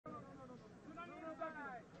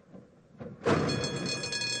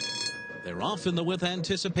They're off in the With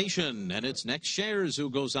Anticipation, and it's Next Shares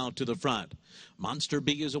who goes out to the front. Monster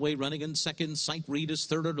B is away running in second. Sight Reed is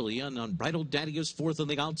third early, and Unbridled Daddy is fourth on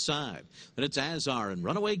the outside. Then it's Azar and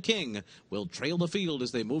Runaway King will trail the field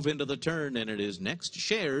as they move into the turn, and it is Next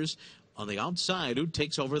Shares on the outside who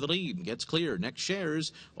takes over the lead and gets clear. Next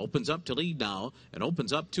Shares opens up to lead now and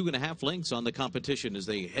opens up 2.5 lengths on the competition as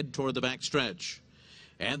they head toward the back stretch.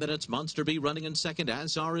 And then it's Monster B running in second.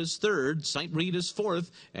 Azar is third. Sight Reed is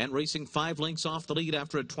fourth and racing 5 lengths off the lead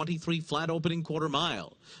after a 23 flat opening quarter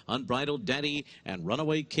mile. Unbridled Daddy and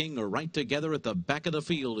Runaway King are right together at the back of the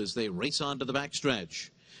field as they race on to the back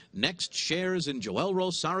stretch. Next Shares and Joel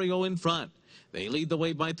Rosario in front. They lead the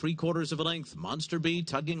way by 3/4 of a length. Monster B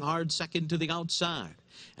tugging hard second to the outside.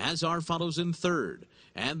 Azar follows in third.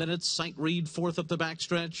 And then it's Sight Reed fourth up the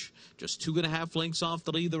backstretch. Just 2.5 lengths off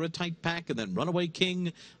the lead. They're a tight pack. And then Runaway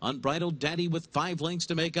King, Unbridled Daddy with 5 lengths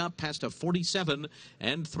to make up past a 47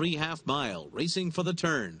 3/2 mile. Racing for the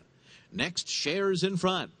turn. Next Shares in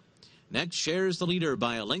front. Next Shares the leader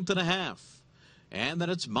by 1.5 lengths. And then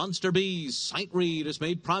it's Monster B's. Sight Reed has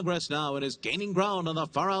made progress now and is gaining ground on the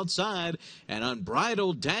far outside. And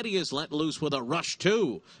Unbridled Daddy is let loose with a rush,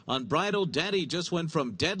 too. Unbridled Daddy just went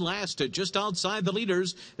from dead last to just outside the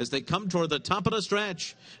leaders as they come toward the top of the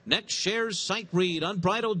stretch. Next Shares Sight Reed.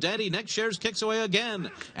 Unbridled Daddy. Next Shares kicks away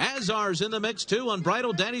again. Azar's in the mix, too.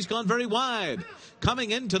 Unbridled Daddy's gone very wide.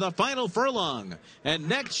 Coming into the final furlong. And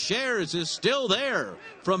Next Shares is still there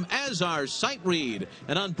from Azar, Sight Reed,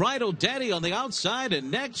 and Unbridled Daddy on the outside.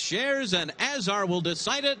 And Next Shares and Azar will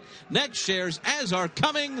decide it. Next Shares, Azar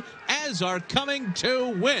coming to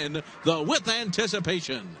win the With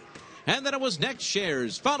Anticipation. And then it was Next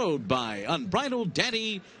Shares, followed by Unbridled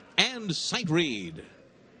Daddy and Sight Reed.